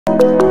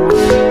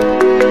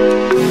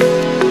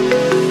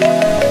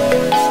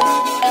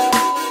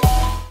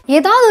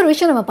ஏதாவது ஒரு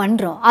விஷயம் நம்ம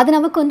பண்ணுறோம், அது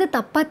நமக்கு வந்து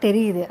தப்பாக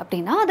தெரியுது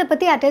அப்படின்னா அதை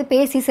பற்றி யார்கிட்ட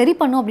பேசி சரி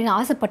பண்ணோம் அப்படின்னு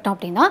ஆசைப்பட்டோம்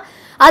அப்படின்னா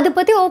அதை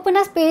பற்றி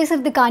ஓப்பனாக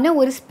பேசுறதுக்கான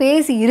ஒரு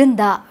ஸ்பேஸ்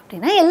இருந்தா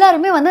அப்படின்னா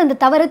எல்லாருமே வந்து அந்த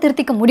தவறை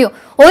திருத்திக்க முடியும்.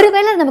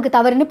 ஒருவேளை நமக்கு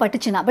தவறுன்னு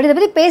பட்டுச்சுன்னா, பட் இதை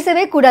பற்றி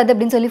பேசவே கூடாது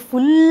அப்படின்னு சொல்லி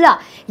ஃபுல்லாக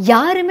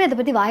யாருமே அதை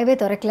பற்றி வாயவே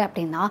திறக்கல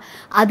அப்படின்னா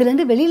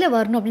அதுலேருந்து வெளியில்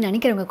வரணும் அப்படின்னு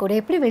நினைக்கிறவங்க கூட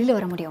எப்படி வெளியில்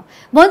வர முடியும்?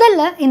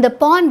 முதல்ல இந்த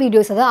பான்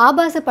வீடியோஸ், அதாவது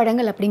ஆபாச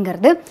படங்கள்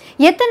அப்படிங்கிறது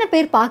எத்தனை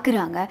பேர்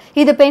பார்க்குறாங்க?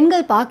 இது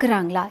பெண்கள்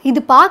பார்க்குறாங்களா?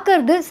 இது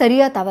பார்க்கறது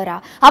சரியா தவறா?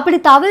 அப்படி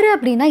தவறு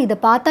அப்படின்னா இதை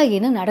பார்த்தா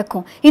என்ன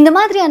நடக்கும்? இந்த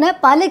மாதிரியான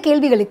பல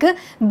கேள்விகளுக்கு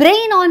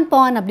பிரெயின் ஆன்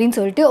பான் அப்படின்னு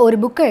சொல்லிட்டு ஒரு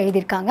புக்கை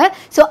எழுதியிருக்காங்க.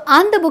 ஸோ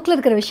அந்த புக்கில்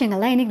இருக்கிற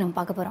விஷயங்கள் தான் இன்னைக்கு நம்ம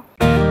பார்க்க போகிறோம்.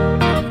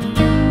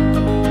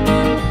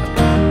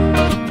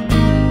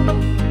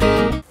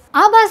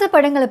 ஆபாச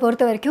படங்களை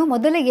பொறுத்த வரைக்கும்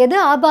முதல்ல எது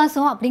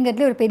ஆபாசம்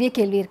அப்படிங்கிறதுல ஒரு பெரிய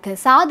கேள்வி இருக்குது.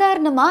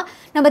 சாதாரணமாக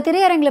நம்ம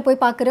திரையரங்கில் போய்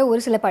பார்க்குற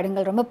ஒரு சில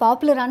படங்கள், ரொம்ப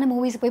பாப்புலரான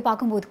மூவிஸ் போய்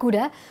பார்க்கும்போது கூட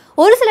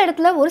ஒரு சில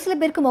இடத்துல ஒரு சில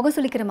பேருக்கு முகம்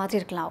சுளிக்கிற மாதிரி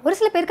இருக்கலாம், ஒரு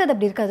சில பேருக்கு அது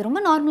அப்படி இருக்காது, ரொம்ப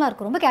நார்மலாக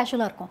இருக்கும், ரொம்ப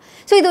கேஷுவலாக இருக்கும்.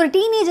 ஸோ இது ஒரு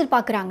டீனேஜர்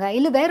பார்க்குறாங்க,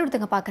 இல்லை வேற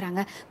ஒருத்தங்க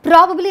பார்க்குறாங்க,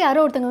 ப்ராபபிளி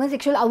யாரோ ஒருத்தங்க வந்து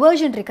செக்ஷுவல்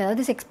அவர்ஷன் இருக்குது,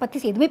 அதாவது செக்ஸ் பற்றி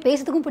எதுவுமே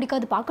பேசுறதுக்கும்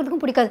பிடிக்காது,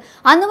 பார்க்கறதுக்கும் பிடிக்காது,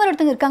 அந்த மாதிரி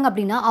ஒருத்தங்க இருக்காங்க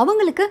அப்படின்னா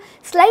அவங்களுக்கு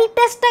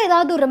ஸ்லைட்டஸ்ட்டாக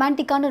ஏதாவது ஒரு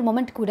ரொமான்டிக்கான ஒரு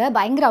மொமெண்ட் கூட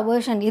பயங்கர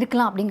அவர்ஷன்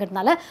இருக்கலாம்.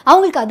 அப்படிங்கிறதுனால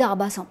அவங்களுக்கு அது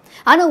ஆபாசம்.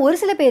 ஆனால் ஒரு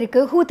சில பேருக்கு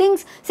ஹூ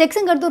திங்ஸ்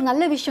செக்ஸுங்கிறது ஒரு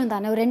நல்ல விஷயம்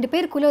தானே, ஒரு ரெண்டு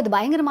பேருக்குள்ளே அது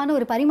பயங்கரமான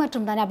ஒரு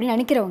பரிமாற்றம் தானே அப்படின்னு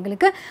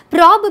நினைக்கிறவங்களுக்கு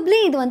ப்ராபப்ளி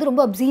இது வந்து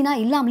ரொம்ப அப்சீனா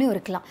இல்லாமலேயும்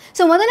இருக்கலாம்.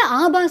 ஸோ முதல்ல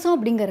ஆபாசம்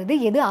அப்படிங்கிறது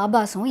எது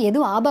ஆபாசம்,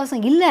 எதுவும்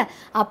ஆபாசம் இல்லை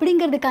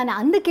அப்படிங்கிறதுக்கான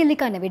அந்த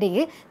கேள்விக்கான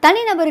விடையே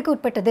தனிநபருக்கு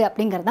உட்பட்டது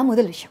அப்படிங்கிறது தான்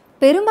முதல் விஷயம்.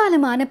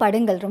 பெரும்பாலுமான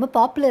படங்கள், ரொம்ப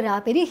பாப்புலராக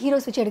பெரிய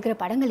ஹீரோஸ் வச்சு எடுக்கிற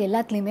படங்கள்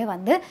எல்லாத்துலேயுமே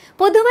வந்து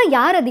பொதுவாக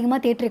யார் அதிகமாக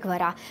தேட்டருக்கு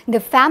வரா? இந்த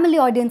ஃபேமிலி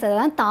ஆடியன்ஸ்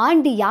அதெல்லாம்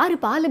தாண்டி யார்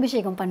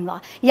பாலபிஷேகம் பண்ணுவா,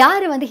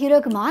 யார் வந்து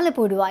ஹீரோவுக்கு மாலை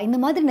போடுவா, இந்த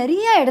மாதிரி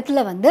நிறைய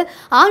இடத்துல வந்து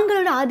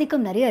ஆண்களோட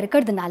ஆதிக்கம் நிறைய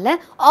இருக்கிறதுனால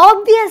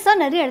ஆப்வியஸாக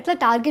நிறைய இடத்துல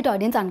டார்கெட்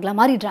ஆடியன்ஸ் ஆண்களாக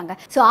மாறிடுறாங்க.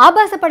 ஸோ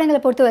ஆபாச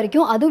படங்களை பொறுத்த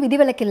வரைக்கும் அதுவும்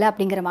விதிவிலக்கு இல்லை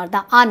அப்படிங்கிற மாதிரி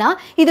தான். ஆனால்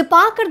இது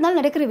பார்க்கறதுனால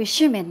நடக்கிற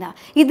விஷயம் என்ன?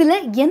 இதில்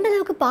எந்த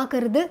அளவுக்கு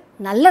பார்க்கறது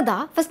நல்லதா?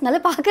 ஃபர்ஸ்ட்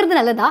நல்லா பார்க்கறது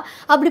நல்லதா?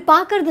 அப்படி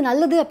பார்க்கறது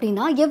நல்லது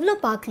அப்படின்னா எவ்வளோ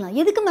பார்க்கலாம்?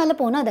 எதுக்கு மேலே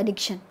போனால் அது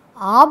அடிக்ஷன்.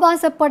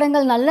 ஆபாச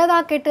படங்கள் நல்லதா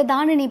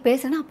கெட்டதான்னு நீ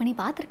பேசுனா அப்போ நீ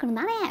பார்த்துருக்கணும்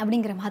தானே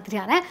அப்படிங்கிற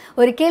மாதிரியான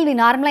ஒரு கேள்வி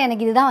நார்மலாக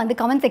எனக்கு இதுதான் வந்து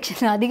கமெண்ட்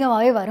செக்ஷன்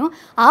அதிகமாகவே வரும்.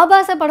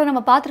 ஆபாச படம்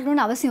நம்ம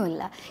பார்த்துருக்கணும்னு அவசியம்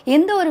இல்லை.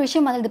 எந்த ஒரு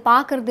விஷயம் அது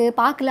பார்க்குறது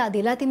பார்க்கல அது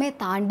எல்லாத்தையுமே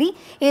தாண்டி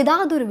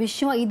ஏதாவது ஒரு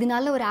விஷயம்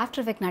இதனால ஒரு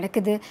ஆஃப்டர் எஃபெக்ட்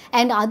நடக்குது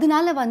அண்ட்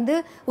அதனால வந்து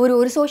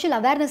ஒரு சோஷியல்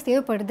அவேர்னஸ்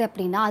தேவைப்படுது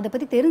அப்படின்னா அதை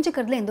பற்றி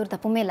தெரிஞ்சுக்கிறதுல எந்த ஒரு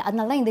தப்புமே இல்லை.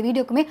 அதனால தான் இந்த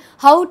வீடியோக்குமே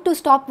ஹவு டு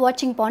ஸ்டாப்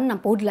வாட்சிங் பான்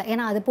நான் போடல.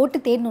 ஏன்னா அதை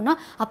போட்டு தேடணும்னா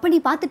அப்போ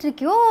நீ பார்த்துட்டு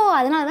இருக்கியோ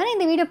அதனால தானே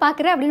இந்த வீடியோ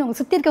பார்க்குறேன் அப்படின்னு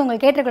உங்களுக்கு சுற்றி இருக்கவங்க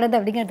கேட்டக்கூடாது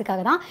அப்படிங்கிறதுக்கு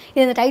தான்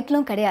இந்த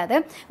டைட்டிலும் கிடையாது.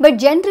 பட்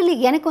ஜென்ரலி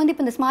எனக்கு வந்து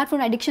இப்போ இந்த ஸ்மார்ட்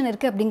ஃபோன் அடிக்ஷன்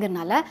இருக்குது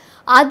அப்படிங்கிறனால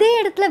அதே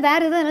இடத்துல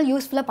வேறு எதாவது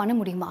யூஸ்ஃபுல்லாக பண்ண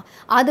முடியுமா,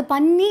 அது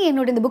பண்ணி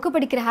என்னோட இந்த புக்கு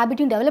படிக்கிற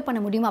ஹேபிட்டையும் டெவலப்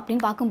பண்ண முடியுமா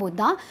அப்படின்னு பார்க்கும்போது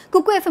தான்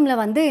குக்கு எஃப்எம்ல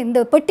வந்து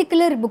இந்த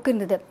பர்டிகுலர் புக்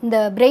இருந்தது, இந்த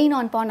பிரெயின்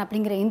ஆன் பான்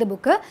அப்படிங்கிற இந்த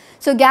புக்கு.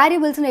 ஸோ கேரி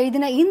வில்சன்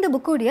எழுதின இந்த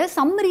புக்குடைய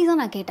சம்மரிஸாக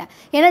நான் கேட்டேன்.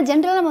 ஏன்னா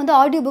ஜென்ரலாக நம்ம வந்து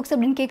ஆடியோ புக்ஸ்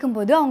அப்படின்னு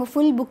கேட்கும்போது அவங்க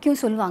ஃபுல்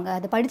புக்கையும் சொல்லுவாங்க,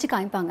 அதை படித்து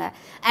காமிப்பாங்க.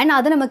 அண்ட்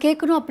அதை நம்ம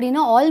கேட்கணும்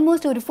அப்படின்னா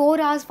ஆல்மோஸ்ட் ஒரு 4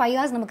 hours 5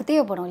 hours நமக்கு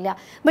தேவைப்படும் இல்லையா.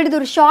 பட்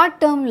இது ஒரு ஷார்ட்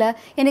டேர்மில்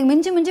எனக்கு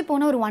மிஞ்சி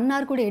போனால் ஒரு 1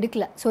 hour கூட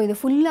எடுக்கல. ஸோ இது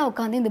ஃபுல்லாக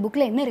உட்காந்து இந்த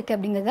புக்கில் என்ன இருக்குது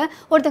அப்படிங்கிறத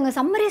ஒருத்தவங்க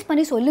சம்மரைஸ்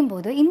பண்ணி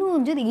சொல்லும்போது இன்னும்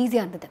கொஞ்சம் இது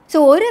ஈஸியாக இருந்தது. ஸோ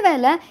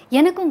ஒருவேளை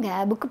எனக்குங்க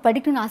புக்கு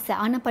படிக்கணும்னு ஆசை,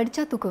 ஆனால்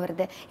படித்தா தூக்கம்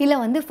வருது, இல்லை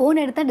வந்து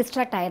ஃபோன் எடுத்தால்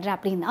டிஸ்ட்ராக்ட் ஆகிடுறேன்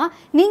அப்படின்னா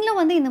நீங்களும்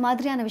வந்து இந்த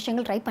மாதிரியான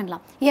விஷயங்கள் ட்ரை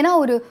பண்ணலாம். ஏன்னா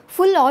ஒரு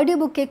ஃபுல் ஆடியோ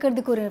புக்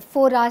கேட்கறதுக்கு ஒரு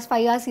 4 hours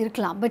 5 hours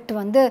இருக்கலாம். பட்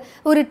வந்து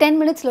ஒரு 10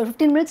 minutes ஒரு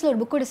 15 minutes ஒரு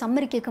புக்கோட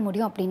சம்மரி கேட்க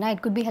முடியும் அப்படின்னா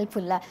இட் குட் பி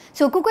ஹெல்ப்ஃபுல்லா.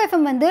 ஸோ குக்கு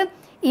எஃப்எம் வந்து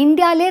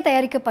இந்தியாவிலே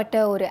தயாரிக்கப்பட்ட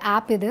ஒரு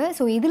ஆப் இது.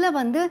 ஸோ இதில்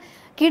வந்து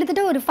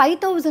கிட்டத்தட்ட ஒரு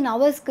 5000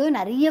 ஹவர்ஸ்க்கு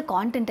நிறைய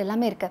கான்டென்ட்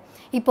எல்லாமே இருக்குது.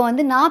 இப்போ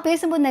வந்து நான்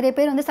பேசும்போது நிறைய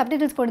பேர் வந்து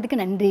சப்டைட்டில்ஸ்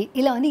போடுறதுக்கு நன்றி,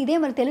 இல்லை வந்து இதே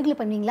மாதிரி தெலுங்குல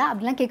பண்ணுவீங்களா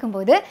அப்படிலாம்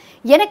கேட்கும்போது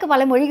எனக்கு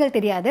பல மொழிகள்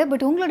தெரியாது.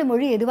 பட் உங்களோட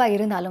மொழி எதுவாக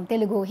இருந்தாலும்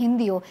தெலுங்கோ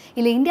ஹிந்தியோ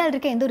இல்லை இந்தியாவில்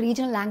இருக்க எந்த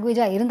ரீஜனல்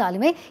லாங்குவேஜாக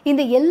இருந்தாலுமே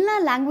இந்த எல்லா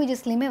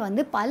லாங்குவேஜஸ்லையுமே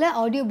வந்து பல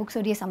ஆடியோ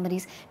புக்ஸோடைய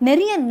சம்மரிஸ்,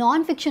 நிறைய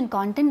நான் ஃபிக்ஷன்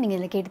கான்டென்ட் நீங்கள்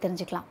இதில் கேட்டு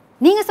தெரிஞ்சுக்கலாம்.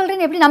 நீங்கள்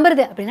சொல்கிறீங்க எப்படி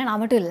நம்புறது அப்படின்னா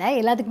நான் மட்டும் இல்லை,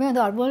 எல்லாத்துக்குமே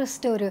வந்து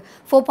ஆல்மோஸ்ட் ஒரு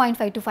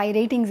 4.5 to 5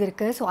 ரேட்டிங்ஸ்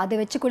இருக்குது. ஸோ அதை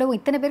வச்சு கூட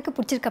இத்தனை பேருக்கு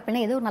பிடிச்சிருக்கு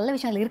அப்படின்னா ஏதோ ஒரு நல்ல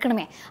விஷயம் அதில்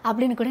இருக்கணுமே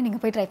அப்படின்னு கூட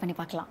நீங்கள் போய் ட்ரை பண்ணி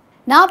பார்க்கலாம்.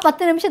 நான்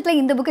 10 நிமிஷத்தில்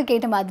இந்த புக்கை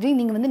கேட்ட மாதிரி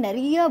நீங்கள் வந்து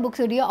நிறைய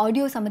புக்ஸோடைய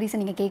ஆடியோ சம்மரிஸை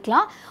நீங்கள்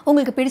கேட்கலாம்,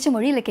 உங்களுக்கு பிடிச்ச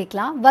மொழியில்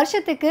கேட்கலாம்.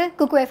 வருஷத்துக்கு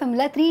குக்கு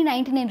எஃப்எம்ல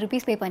 399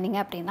 rupees பே பண்ணீங்க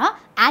அப்படின்னா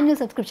ஆனுவல்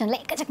சப்ஸ்கிரிப்ஷனில்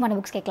எக்கச்சக்கமான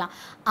புக்ஸ் கேட்கலாம்.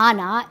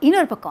 ஆனால்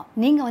இன்னொரு பக்கம்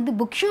நீங்கள் வந்து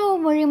புக் ஷோ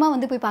மூலியமாக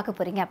வந்து போய் பார்க்க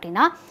போகிறீங்க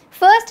அப்படின்னா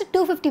ஃபர்ஸ்ட்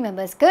 250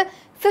 மெம்பர்ஸ்க்கு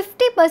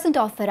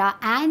 50% ஆஃபராக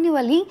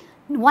ஆனுவலி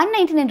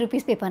 199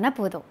 rupees பே பண்ணால்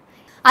போதும்.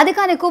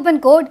 அதுக்கான கூப்பன்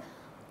கோட்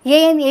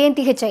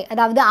ANANTHI,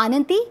 அதாவது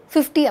அனந்தி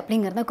 50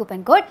 அப்படிங்கிறது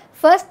கூப்பன் கோட்.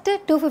 ஃபர்ஸ்ட்டு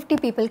 250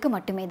 பீப்புளுக்கு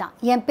மட்டுமே தான்.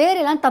 என்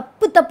பேரெல்லாம்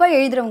தப்பாக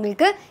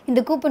எழுதுகிறவங்களுக்கு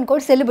இந்த கூப்பன்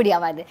கோட் செல்லுபடி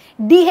ஆகாது.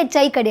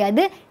 DHI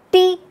கிடையாது,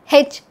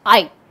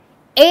 THI,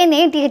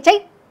 ANANTHI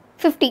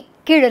 50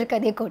 கீழே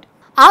இருக்க அதே கோட்.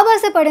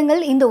 ஆபாச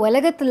படங்கள் இந்த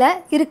உலகத்தில்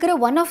இருக்கிற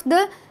one of the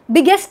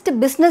biggest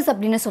business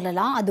அப்படின்னு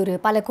சொல்லலாம். அது ஒரு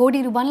பல கோடி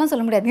ரூபாய்லாம்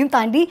சொல்ல முடியாது. இதையும்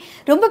தாண்டி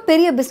ரொம்ப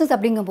பெரிய பிஸ்னஸ்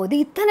அப்படிங்கும்போது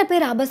இத்தனை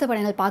பேர் ஆபாச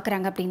படங்கள்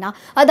பார்க்குறாங்க அப்படின்னா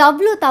அது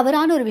அவ்வளோ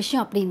தவறான ஒரு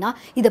விஷயம். அப்படின்னா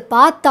இதை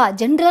பார்த்தா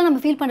ஜென்ரலாக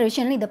நம்ம ஃபீல் பண்ணுற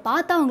விஷயம் என்ன, இதை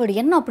பார்த்தா அவங்களோட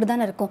எண்ணம் அப்படி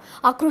தானே இருக்கும்,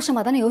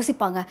 ஆக்ரோஷமாக தானே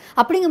யோசிப்பாங்க.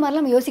 அப்படிங்கிற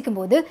மாதிரிலாம் நம்ம யோசிக்கும்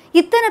போது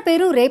இத்தனை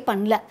பேரும் ரேப்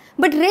பண்ணல.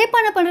 பட் ரேப்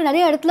பண்ணுற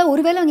நிறைய இடத்துல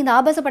ஒருவேளை அவங்க இந்த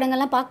ஆபாச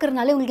படங்கள்லாம்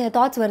பார்க்கறதுனால உங்களுக்கு இந்த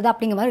தாட்ஸ் வருது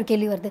அப்படிங்கிற மாதிரி ஒரு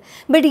கேள்வி வருது.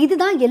 பட்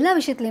இதுதான் எல்லா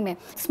விஷயத்துலையுமே.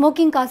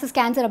 ஸ்மோக்கிங் காசஸ்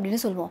கேன்சர்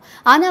அப்படின்னு சொல்லுவோம்.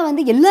 ஆனால்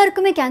வந்து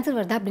எல்லாருக்குமே கேன்சர்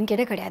வருது அப்படின்னு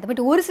கேட்டால் கிடையாது.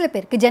 பட் ஒரு சில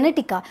பேருக்கு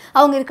ஜெனட்டிக்காக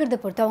அவங்க இருக்கிறத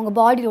பொறுத்து, அவங்க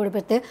பாடியோட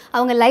பொறுத்து,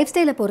 அவங்க லைஃப்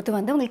ஸ்டைலை பொறுத்து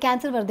வந்து அவங்களுக்கு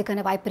கேன்சர்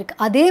வரதுக்கான வாய்ப்பு இருக்குது.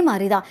 அதே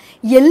மாதிரி தான்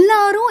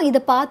எல்லாரும்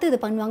இதை பார்த்து இதை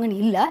பண்ணுவாங்கன்னு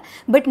இல்லை.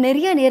 பட்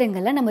நிறைய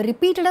நேரங்களில் நம்ம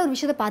ரிப்பீட்டடாக ஒரு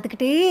விஷயத்தை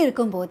பார்த்துக்கிட்டே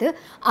இருக்கும்போது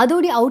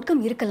அதோடைய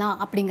அவுட்கம் இருக்கலாம்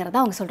அப்படிங்கிறத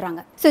அவங்க சொல்கிறாங்க.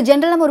 ஸோ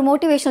ஜென்ரலாக நம்ம ஒரு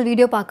மோட்டிவேஷனல்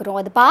வீடியோ பார்க்குறோம்.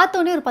 அது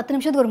பார்த்தோன்னே ஒரு 10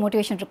 நிமிஷத்துக்கு ஒரு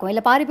மோட்டிவேஷன் இருக்கும்.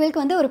 இல்லை பாதி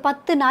பேருக்கு வந்து ஒரு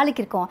 10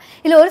 நாளைக்கு இருக்கும்.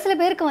 இல்லை ஒரு சில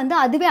பேருக்கு வந்து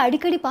அதுவே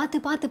அடிக்கடி பார்த்து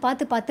பார்த்து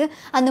பார்த்து பார்த்து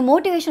அந்த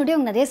மோட்டிவேஷனோடய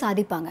அவங்க நிறைய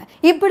சாதிப்பாங்க.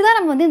 இப்படி தான்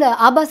நம்ம வந்து இந்த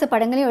ஆபாச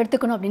படங்களையும்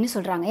எடுத்துக்கணும் அப்படின்னு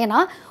சொல்கிறாங்க.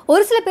 ஏன்னா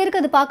ஒரு சில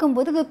பேருக்கு அது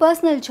பார்க்கும்போது அது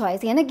பர்சனல்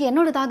சாய்ஸ், எனக்கு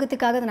என்னோட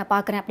தாகத்துக்காக அதை நான்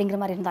பார்க்குறேன் அப்படிங்கிற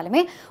மாதிரி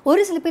இருந்தாலுமே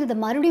ஒரு சில பேர் இதை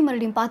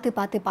மறுபடியும் பார்த்து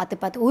பார்த்து பார்த்து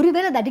பார்த்து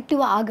ஒருவேளை அது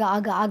அடிக்டிவாக ஆக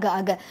ஆக ஆக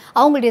ஆக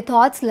அவங்களுடைய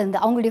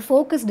தாட்ஸ்லேருந்து அவங்களுடைய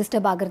ஃபோக்கஸ்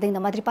டிஸ்டர்ப் ஆகுறது,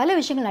 இந்த மாதிரி பல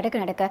விஷயங்கள்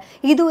நடக்க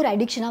இது ஒரு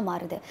அடிக்ஷனாக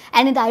மாறுது.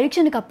 அண்ட் இந்த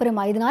அடிக்ஷனுக்கு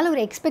அப்புறமா இதனால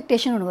ஒரு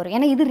எக்ஸ்பெக்டேஷன் ஒன்று வரும்.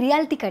 ஏன்னா இது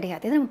ரியாலிட்டி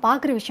கிடையாது, இது நம்ம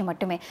பார்க்குற விஷயம்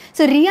மட்டுமே.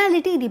 ஸோ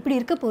ரியாலிட்டி இது இப்படி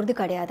இருக்க போகிறது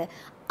கிடையாது.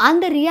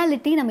 அந்த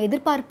ரியாலிட்டி நம்ம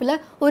எதிர்பார்ப்பில்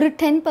ஒரு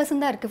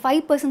 10% தான் இருக்குது,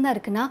 5% தான்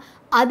இருக்குன்னா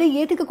அதை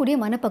ஏற்றுக்கக்கூடிய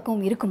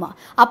மனப்பக்குவம் இருக்குமா?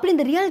 அப்படி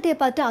இந்த ரியாலிட்டியை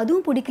பார்த்து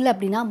அதுவும் பிடிக்கல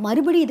அப்படின்னா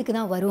மறுபடியும் இதுக்கு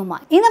தான் வருவோமா?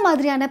 இந்த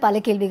மாதிரியான பல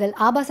கேள்விகள்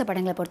ஆபாச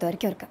படங்களை பொறுத்த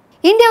வரைக்கும் இருக்குது.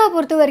 இந்தியாவை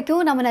பொறுத்த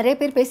வரைக்கும் நம்ம நிறைய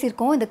பேர்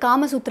பேசியிருக்கோம். இந்த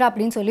காமசூத்ரா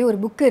அப்படின்னு சொல்லி ஒரு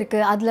புக்கு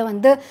இருக்குது. அதில்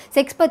வந்து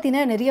செக்ஸ்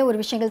பற்றின நிறைய ஒரு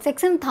விஷயங்கள்,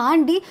 செக்ஸை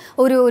தாண்டி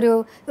ஒரு ஒரு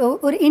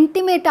ஒரு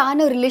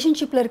இன்டிமேட்டான ஒரு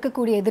ரிலேஷன்ஷிப்பில்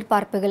இருக்கக்கூடிய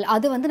எதிர்பார்ப்புகள்,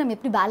 அது வந்து நம்ம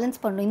எப்படி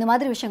பேலன்ஸ் பண்ணணும், இந்த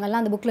மாதிரி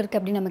விஷயங்கள்லாம் அந்த புக்கில்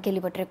இருக்குது அப்படின்னு நம்ம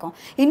கேள்விப்பட்டிருக்கோம்.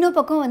 இன்னொரு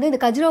பக்கம் வந்து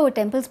இந்த கஜுராஹோ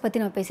டெம்பிள்ஸ்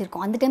பற்றி நம்ம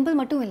பேசியிருக்கோம். அந்த டெம்பிள்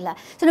மட்டும் இல்லை,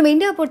 ஸோ நம்ம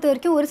இந்தியாவை பொறுத்த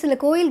வரைக்கும் ஒரு சில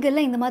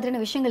கோயில்களில் இந்த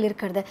மாதிரியான விஷயங்கள் இருக்குது.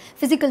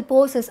 ஃபிசிக்கல்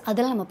போசஸ்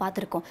அதெல்லாம் நம்ம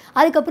பார்த்துருக்கோம்.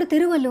 அதுக்கப்புறம்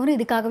திருவள்ளுவர்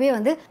இதுக்காகவே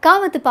வந்து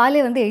காமத்து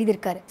பாலே வந்து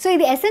எழுதியிருக்காரு. ஸோ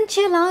இது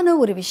எசென்ஷியலான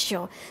ஒரு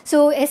விஷயம். ஸோ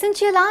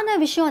எசென்ஷியலான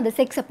விஷயம் அந்த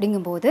செக்ஸ்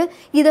அப்படிங்கும்போது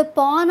இதை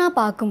பானாக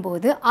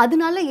பார்க்கும்போது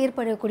அதனால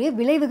ஏற்படக்கூடிய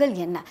விளைவுகள்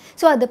என்ன?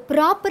 ஸோ அதை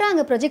ப்ராப்பராக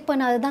அங்கே ப்ரொஜெக்ட்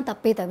பண்ணாது தான்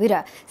தப்பே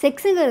தவிர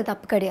செக்ஸுங்கிறது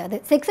தப்பு கிடையாது.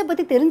 செக்ஸை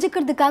பற்றி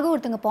தெரிஞ்சுக்கிறதுக்காக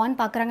ஒருத்தவங்க பான்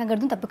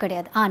பார்க்குறாங்கிறதும் தப்பு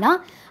கிடையாது. ஆனால்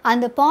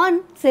அந்த பான்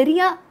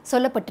சரியாக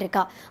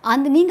சொல்லப்பட்டிருக்கா,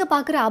 அந்த நீங்கள்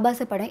பார்க்குற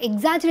ஆபாச படம்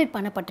எக்ஸாஜரேட்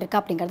பண்ணப்பட்டிருக்கா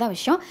அப்படிங்கிறதா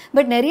விஷயம்.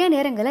 பட் நிறைய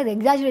நேரங்களில் அது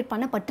எக்ஸாஜரேட்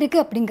பண்ணப்பட்டிருக்கு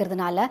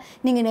அப்படிங்கிறதுனால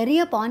நீங்கள்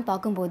நிறைய பான்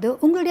பார்க்கும்போது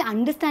உங்களுடைய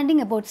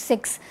அண்டர்ஸ்டாண்டிங் அபவுட்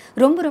செக்ஸ்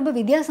ரொம்ப ரொம்ப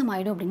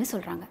வித்தியாசமாயிடும் அப்படின்னு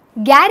சொல்கிறாங்க.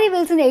 கேரி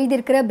வில்சன்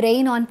எழுதியிருக்கிற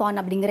பிரெயின் ஆன் பான்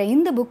அப்படிங்கிற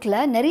இந்த புக்கில்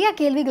நிறைய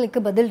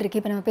கேள்விகளுக்கு பதில்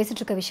இருக்குது இப்போ நம்ம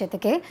பேசிகிட்டு இருக்க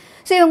விஷயத்துக்கு.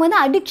 ஸோ இவங்க வந்து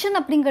அடிக்ஷன்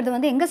அப்படிங்கிறது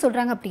வந்து எங்கே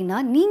சொல்கிறாங்க அப்படின்னா,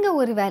 நீங்கள்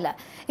ஒரு வேளை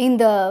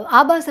இந்த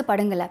ஆபாச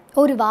படங்களை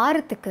ஒரு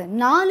வாரத்துக்கு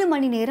 4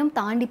 மணி நேரம்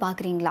தாண்டி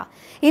பார்க்குறீங்களா,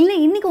 இல்லை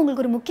இன்றைக்கி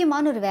உங்களுக்கு ஒரு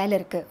முக்கியமான ஒரு வேலை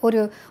இருக்குது,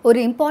 ஒரு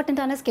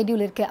இம்பார்ட்டண்ட்டான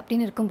ஸ்கெடியூல் இருக்குது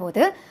அப்படின்னு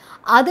இருக்கும்போது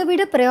அதை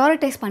விட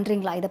ப்ரையாரிட்டைஸ்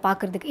பண்ணுறீங்களா இதை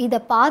பார்க்குறதுக்கு? இதை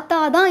பார்த்தா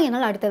தான்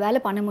என்னால் அடுத்த வேலை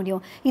பண்ண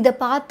முடியும், இதை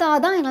பார்த்தா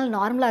தான் என்னால்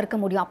நார்மலாக இருக்க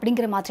முடியும்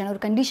அப்படிங்கிற மாதிரியான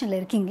ஒரு கண்டிஷனில்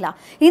இருக்கீங்களா?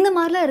 இந்த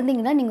மாதிரிலாம்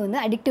இருந்தீங்கன்னா நீங்கள் வந்து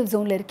அடிக்டிவ்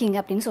ஜோனில் இருக்கீங்க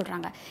அப்படின்னு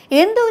சொல்கிறாங்க.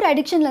 எந்த ஒரு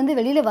அடிக்ஷன்லேருந்து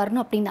வெளியில்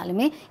வரணும்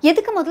அப்படின்னாலுமே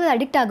எதுக்கு முதல்ல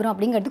அடிக்ட் ஆகிறோம்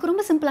அப்படிங்கிறதுக்கு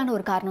ரொம்ப சிம்பிளான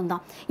ஒரு காரணம்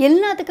தான்.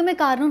 எல்லாத்துக்குமே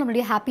காரணம்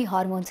நம்மளுடைய ஹாப்பி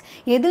ஹார்மோன்ஸ்.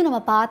 எது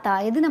நம்ம பார்த்தா,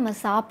 எது நம்ம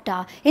சாப்பிட்டா,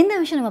 எந்த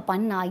விஷயம் நம்ம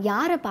பண்ணால்,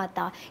 யாரை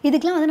பார்த்தா,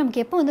 இதுக்கெலாம் வந்து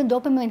நமக்கு எப்போ வந்து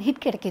டோபமைன்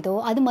ஹிட் கிடைக்குதோ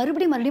அது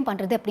மறுபடியும்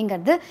பண்ணுறது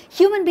அப்படிங்கிறது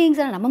ஹியூமன்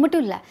பீயிங்ஸான நம்ம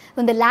மட்டும் இல்லை,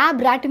 இந்த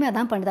பிராட்டுமே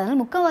அதான் பண்ணுது. அதனால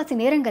முக்கால்வாசி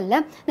நேரங்களில்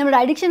நம்மளோட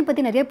அடிக்ஷன்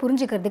பற்றி நிறைய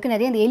புரிஞ்சுக்கிறதுக்கு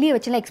நிறைய இந்த எலியை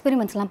வச்சுலாம்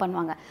எக்ஸ்பெரிமெண்ட்ஸ்லாம்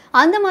பண்ணுவாங்க.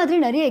 அந்த மாதிரி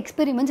நிறைய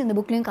எக்ஸ்பெரிமெண்ட்ஸ் இந்த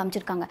புக்லையும்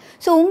காமிச்சிருக்காங்க.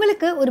 ஸோ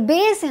உங்களுக்கு ஒரு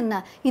பேஸ் என்ன,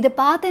 இதை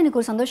பார்த்தா எனக்கு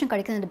ஒரு சந்தோஷம்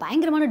கிடைக்குது, அந்த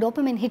பயங்கரமான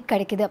டோபமைன் ஹிட்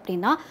கிடைக்குது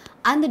அப்படின்னா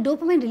அந்த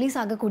டோபமைன் ரிலீஸ்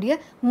ஆகக்கூடிய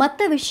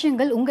மற்ற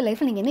விஷயங்கள் உங்கள்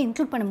லைஃப்பில் நீங்கள் என்ன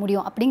இன்க்ளூட் பண்ண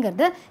முடியும்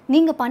அப்படிங்கிறத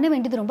நீங்கள் பண்ண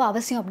வேண்டியது ரொம்ப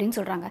அவசியம் அப்படின்னு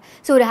சொல்கிறாங்க.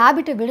 ஸோ ஒரு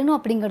ஹேபிட்டை விடணும்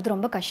அப்படிங்கிறது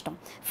ரொம்ப கஷ்டம்.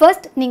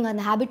 ஃபர்ஸ்ட் நீங்கள்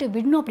அந்த ஹேபிட்டை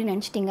விடணும் அப்படின்னு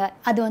நினச்சிட்டிங்க,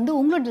 அது வந்து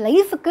உங்களோட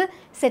லைஃபுக்கு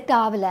செட்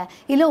ஆகலை,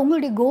 இல்லை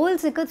உங்களுடைய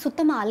கோல்ஸுக்கு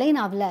சுத்தமாக அலைன்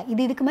ஆகலை,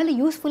 இதுக்கு மேலே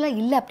யூஸ்ஃபுல்லாக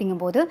இல்லை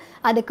அப்படிங்கும்போது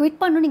அதை குவிட்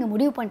பண்ணணும் நீங்கள்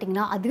முடிவு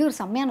பண்ணிட்டீங்கன்னா அதுவே ஒரு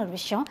செம்மையான ஒரு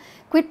விஷயம்.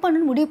 குவிட்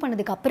பண்ணணும்னு முடிவு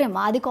பண்ணதுக்கு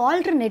அப்புறமா அதுக்கு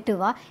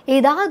ஆல்டர்னேட்டிவாக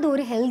ஏதாவது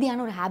ஒரு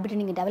ஹெல்தியான ஒரு ஹேபிட்டை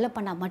நீங்கள் டெவலப்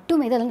பண்ணால்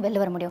மட்டுமே இதில்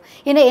வெளில வர முடியும்.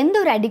 ஏன்னா எந்த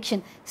ஒரு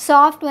அடிக்ஷன்,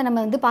 சாஃப்ட்வேர்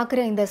நம்ம வந்து பார்க்குற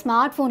இந்த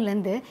ஸ்மார்ட்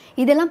ஃபோன்லேருந்து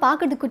இதெல்லாம்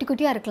பார்க்குறதுக்கு குட்டி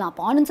குட்டியாக இருக்கலாம்.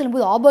 பானுன்னு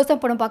சொல்லும்போது ஆபாச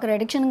படம் பார்க்குற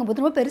அடிக்ஷனுங்கும்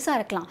போது ரொம்ப பெருசாக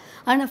இருக்கலாம்.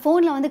 ஆனால்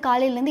ஃபோனில் வந்து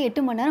காலையிலேருந்து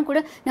 8 மணி நேரம் கூட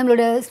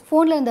நம்மளோட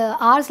ஃபோனில் இந்த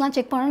ஹார்ஸ்லாம்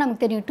செக் பண்ணோன்னா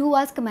நமக்கு தெரியும் 2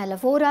 ஹவர்ஸ்க்கு மேலே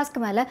 4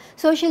 ஹவர்ஸ்க்கு மேலே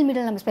சோஷியல்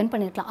மீடியாவில் நம்ம ஸ்பெண்ட்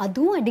பண்ணியிருக்கலாம்.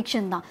 அதுவும்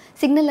அடிக்ஷன் தான்.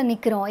 சிக்னலில்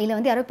நிற்கிறோம், இல்லை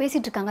வந்து யாரோ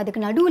பேசிகிட்டு இருக்காங்க,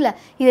 அதுக்கு நடுவில்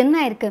இது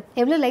என்ன இருக்குது,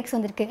 எவ்வளோ லைக்ஸ்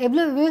வந்திருக்கு,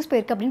 எவ்வளோ வியூஸ்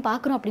போயிருக்கு அப்படின்னு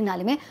பார்க்குறோம்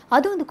அப்படின்னாலுமே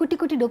அதுவும் அந்த குட்டி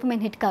குட்டி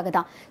டோபமைன் ஹிட்காக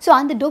தான். ஸோ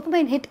அந்த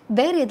டோபமைன் ஹிட்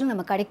வேறு எதுவும்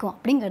நம்ம கிடைக்கும்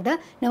அப்படிங்கிறத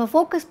நம்ம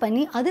ஃபோக்கஸ்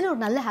பண்ணி அதில் ஒரு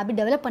நல்ல ஹேபிட்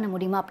டெவலப் பண்ண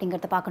முடியுமா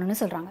அப்படிங்கிறத பார்க்கணும்னு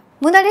சொல்கிறாங்க.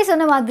 முன்னாடியே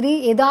சொன்ன மாதிரி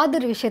ஏதாவது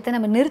ஒரு விஷயத்தை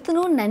நம்ம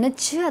நிறுத்தணும்னு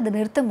நினச்சி அதை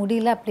நிறுத்த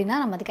முடியல அப்படின்னா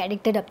நம்ம அதுக்கு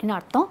அடிக்டட் அப்படின்னு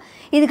அர்த்தம்.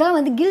 இதுக்காக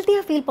வந்து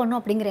கில்ட்டியாக ஃபீல் பண்ணணும்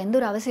அப்படிங்கிற எந்த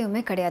ஒரு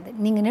அவசியமுமே கிடையாது.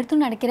 நீங்கள்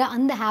நிறுத்தணும்னு நினைக்கிற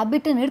அந்த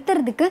ஹேபிட்டை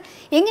நிறுத்துறதுக்கு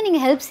எங்கே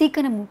நீங்கள் ஹெல்ப்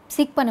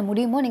சீக் பண்ண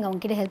முடியுமோ நீங்கள்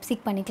அவங்ககிட்ட ஹெல்ப்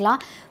சீக் பண்ணிக்கலாம்.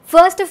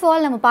 ஃபர்ஸ்ட் ஆஃப்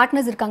ஆல் நம்ம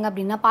பார்ட்னர்ஸ் இருக்காங்க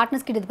அப்படின்னா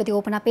பார்ட்னர்ஸ் கிட்ட இதை பற்றி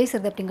ஓப்பனாக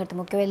பேசுறது அப்படிங்கிறது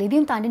முக்கியம்.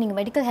 இதையும் தாண்டி நீங்கள்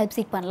மெடிக்கல் ஹெல்ப்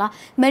சீக் பண்ணலாம்.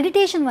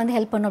 மெடிடேஷன் வந்து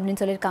ஹெல்ப் பண்ணும்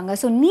அப்படின்னு சொல்லியிருக்காங்க.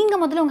 ஸோ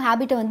நீங்கள் முதல்ல உங்கள்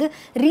ஹேபிட்டை வந்து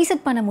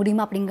ரீசெட் பண்ண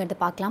முடியுமா அப்படிங்கிறத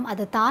பார்க்கலாம்.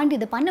 அதை தாண்டி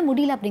இதை பண்ண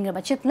முடியல அப்படிங்கிற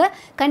பட்சத்தில்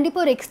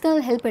கண்டிப்பாக ஒரு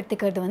எக்ஸ்டர்னல் ஹெல்ப்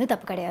எடுத்துக்கிறது வந்து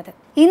தப்பு கிடையாது.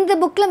 இந்த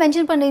புக்கில்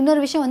மென்ஷன் பண்ண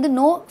இன்னொரு விஷயம் வந்து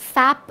நோ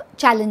ஃபேப்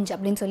சேலஞ்ச்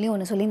அப்படின்னு சொல்லி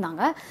ஒன்று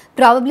சொல்லியிருந்தாங்க.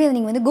 ப்ராபப்ளி அதை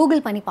நீங்கள் வந்து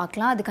கூகுள் பண்ணி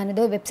பார்க்கலாம். அதுக்கான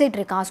ஏதோ வெப்சைட்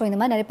இருக்கா. ஸோ இந்த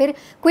மாதிரி நிறைய பேர்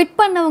குவிட்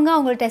பண்ணவங்க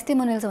அவங்களோட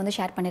டெஸ்டிமோனியல்ஸை வந்து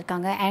ஷேர்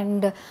பண்ணியிருக்காங்க.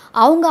 அண்ட்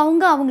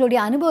அவங்களுடைய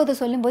அனுபவத்தை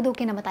சொல்லும்போது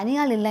ஓகே நம்ம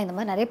தனியால் இல்லை, இந்த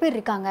மாதிரி நிறைய பேர்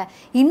இருக்காங்க.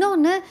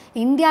 இன்னொன்று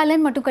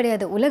இந்தியாவிலன்னு மட்டும்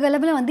கிடையாது, உலக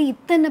அளவில் வந்து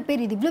இத்தனை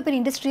பேர் இது இவ்வளோ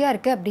பெரிய இண்டஸ்ட்ரியாக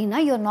இருக்குது அப்படின்னா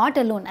யூஆர் நாட்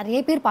அலோன். நிறைய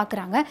பேர்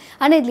பார்க்குறாங்க.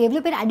 ஆனால் இதில்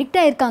எவ்வளோ பேர் அடிக்ட்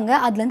ஆகிருக்காங்க,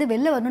 அதுலேருந்து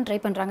வெளில வரணும்னு ட்ரை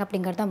பண்ணுறாங்க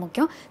அப்படிங்கிறது தான்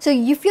முக்கியம். So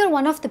if your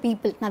one of the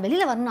people நான்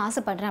வெளியில் வரணும்னு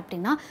ஆசைப்படுறேன்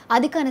அப்படின்னா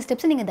அதுக்கான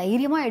ஸ்டெப்ஸை நீங்கள்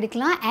தைரியமாக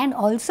எடுக்கலாம். And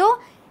also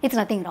it's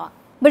nothing wrong.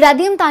 But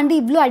அதையும் தாண்டி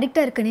இவ்வளோ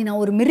அடிக்டாக இருக்குன்னு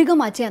நான் ஒரு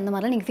மிருகமாச்சு அந்த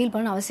மாதிரிலாம் நீங்கள் ஃபீல்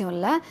பண்ணணும்னு அவசியம்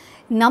இல்லை.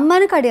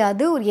 நம்மன்னு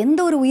கிடையாது, எந்த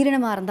ஒரு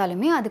உயிரினமாக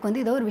இருந்தாலுமே அதுக்கு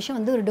வந்து ஏதோ ஒரு விஷயம்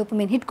வந்து ஒரு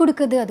டோபமைன் ஹிட்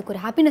கொடுக்குது, அதுக்கு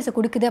ஒரு ஹாப்பினஸை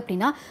கொடுக்குது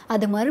அப்படின்னா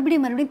அது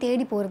மறுபடியும்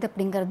தேடி போகிறது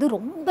அப்படிங்கிறது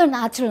ரொம்ப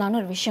நேச்சுரலான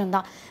ஒரு விஷயம்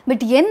தான்.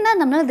 பட் என்ன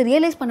நம்மளால் அதை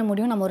ரியலைஸ் பண்ண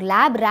முடியும், நம்ம ஒரு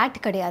லேப் ரேட்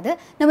கிடையாது,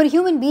 நம்ம ஒரு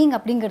ஹியூமன் பீயிங்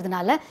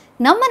அப்படிங்கிறதுனால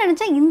நம்ம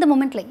நினச்சா இந்த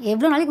மொமெண்ட்டில்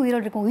எவ்வளோ நாளைக்கு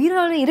உயிரோடு இருக்கும்,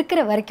 உயிரோடு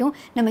இருக்கிற வரைக்கும்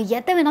நம்ம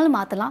எதை வேணாலும்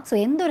மாற்றலாம். ஸோ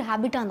எந்த ஒரு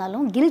ஹேபிட்டாக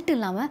இருந்தாலும் கில்ட்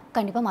இல்லாமல்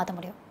கண்டிப்பாக மாற்ற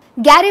முடியும்.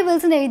 கேரி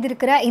வில்சன்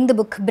எழுதியிருக்கிற இந்த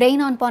புக்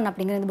பிரெயின் ஆன் பான்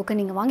அப்படிங்கிற இந்த புக்கை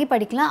நீங்கள் வாங்கி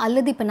படிக்கலாம்.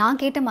 அல்லது இப்போ நான்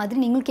கேட்ட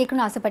மாதிரி நீங்களும்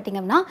கேட்கணும்னு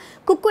ஆசைப்பட்டீங்கன்னா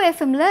குக்கு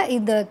எஃப்எம்ல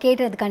இது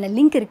கேட்டதுக்கான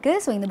லிங்க்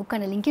இருக்குது. ஸோ இந்த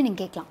புக்கான லிங்க்கையும்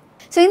நீங்கள் கேட்கலாம்.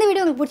 ஸோ இந்த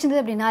வீடியோ உங்களுக்கு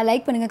பிடிச்சிருந்தது அப்படின்னா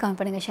லைக் பண்ணுங்கள், கமெண்ட்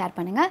பண்ணுங்கள், ஷேர்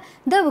பண்ணுங்கள்.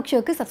 த புக்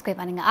ஷோக்கு சப்ஸ்கிரைப்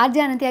பண்ணுங்கள். RJ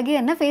Ananthi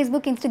ஆகிய என்ன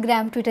ஃபேஸ்புக்,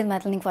 இன்ஸ்டாகிராம், ட்விட்டர்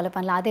மாதிரி நீங்கள் ஃபாலோ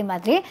பண்ணலாம். அதே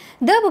மாதிரி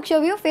the book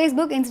ஷோவையும்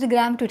Facebook,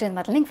 Instagram, Twitter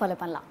மாதிரி நீங்கள் ஃபாலோ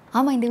பண்ணலாம்.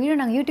 ஆமாம், இந்த வீடியோ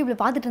நாங்கள் யூடியூப்ல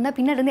பார்த்துட்டு இருந்தால்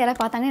பின்னாடி இருந்து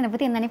யாராவது பார்த்தாங்க என்னை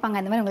பற்றி என்ன நினைப்பாங்க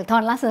அந்த மாதிரி உங்களுக்கு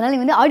தோணலாம். ஸோ அதனால்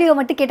நீங்கள் வந்து ஆடியோ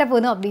மட்டும் கேட்டால்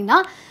போதும் அப்படின்னா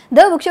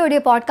த புக்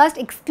ஷோடைய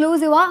பாட்காஸ்ட்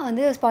எக்ஸ்க்ளூசிவாக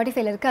வந்து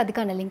ஸ்பாட்டிஃபைல இருக்குது.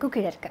 அதுக்கான லிங்க்கும்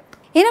கீழே இருக்குது.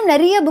 இன்னும்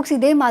நிறைய புக்ஸ்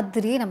இதே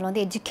மாதிரியே நம்மளை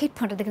வந்து எஜுகேட்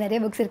பண்ணுறதுக்கு நிறைய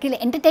புக்ஸ் இருக்குது. இல்லை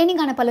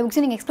என்டர்டெய்னிங்கான பல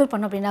புக்ஸ் நீங்கள் எக்ஸ்ப்ளோர்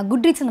பண்ணோம் அப்படின்னா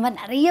குட்ரீட்ஸ் இந்த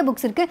மாதிரி நிறைய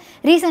புக்ஸ் இருக்குது.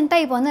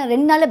 ரீசெண்டாக இப்போ வந்து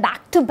 2 நாள்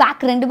பேக் டு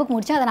பேக் 2 புக்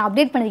முடிச்சேன். அதை நான்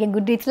அப்டேட் பண்ணியிருக்கேன்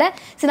குட்ரீட்ஸில்.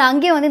 ஸோ நான்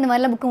அங்கேயே வந்து இந்த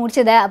மாதிரிலாம் புக்கு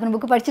முடிச்சதை அப்புறம்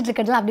புக்கு படிச்சுட்டு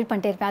இருக்கிறதுலாம் அப்டேட்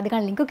பண்ணிட்டே இருப்பேன்.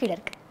 அதுக்கான லிங்க்கும் கீழே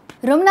இருக்குது.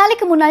 ரொம்ப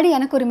நாளைக்கு முன்னாடி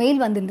எனக்கு ஒரு மெயில்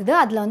வந்திருந்தது.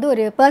 அதில் வந்து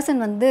ஒரு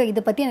பர்சன் வந்து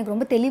இதை பற்றி எனக்கு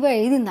ரொம்ப தெளிவாக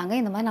எழுதியிருந்தாங்க.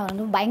 இந்த மாதிரி நான்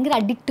வந்து பயங்கர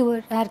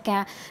அடிக்டிவாக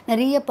இருக்கேன்,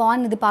 நிறைய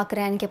பான் இது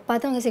பார்க்குறேன், எனக்கு எப்போ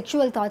பார்த்து அவங்க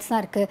செக்ஷுவல் தாட்ஸ்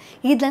தான் இருக்குது,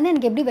 இதுலேருந்து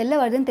எனக்கு எப்படி வெளில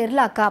வருதுன்னு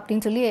தெரியல அக்கா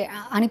அப்படின்னு சொல்லி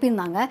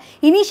அனுப்பியிருந்தாங்க.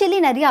 இனிஷியலி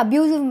நிறைய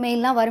அப்யூசிவ்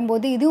மெயிலாம்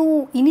வரும்போது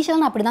இதுவும்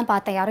இனிஷியலாக நான் அப்படி தான்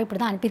பார்த்தேன், யாரும்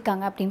இப்படி தான்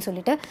அனுப்பியிருக்காங்க அப்படின்னு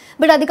சொல்லிட்டு.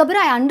 பட்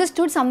அதுக்கப்புறம் I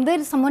understood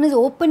someone is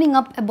opening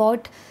up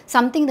about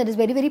something that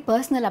is very very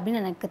personal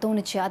அப்படின்னு எனக்கு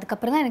தோணுச்சு.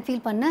 அதுக்கப்புறம் தான் எனக்கு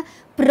ஃபீல் பண்ணேன்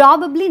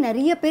ப்ராபப்ளி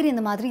நிறைய பேர்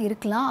இந்த மாதிரி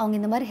இருக்கலாம். அவங்க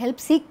இந்த மாதிரி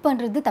ஹெல்ப் சீக்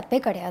பண்ணுறது தப்பே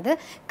கிடையாது.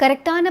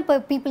 கரெக்டான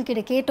பீப்புள்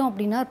கிட்ட கேட்டோம்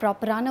அப்படின்னா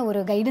ப்ராப்பரான ஒரு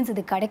கைடன்ஸ்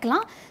இது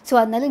கிடைக்கலாம். ஸோ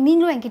அதனால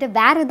நீங்களும் என்கிட்ட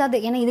வேறு ஏதாவது,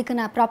 ஏன்னா இதுக்கு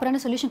நான்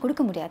ப்ராப்பரான சொல்யூஷன்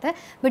கொடுக்க முடியாது.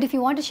 But if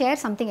you want to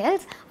share something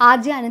else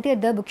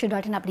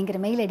rjananthi@thebookshop.in அப்படிங்கிற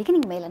மெயில் ஐடிக்கு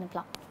நீங்கள் மெயில்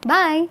அனுப்பலாம்.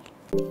 பாய்.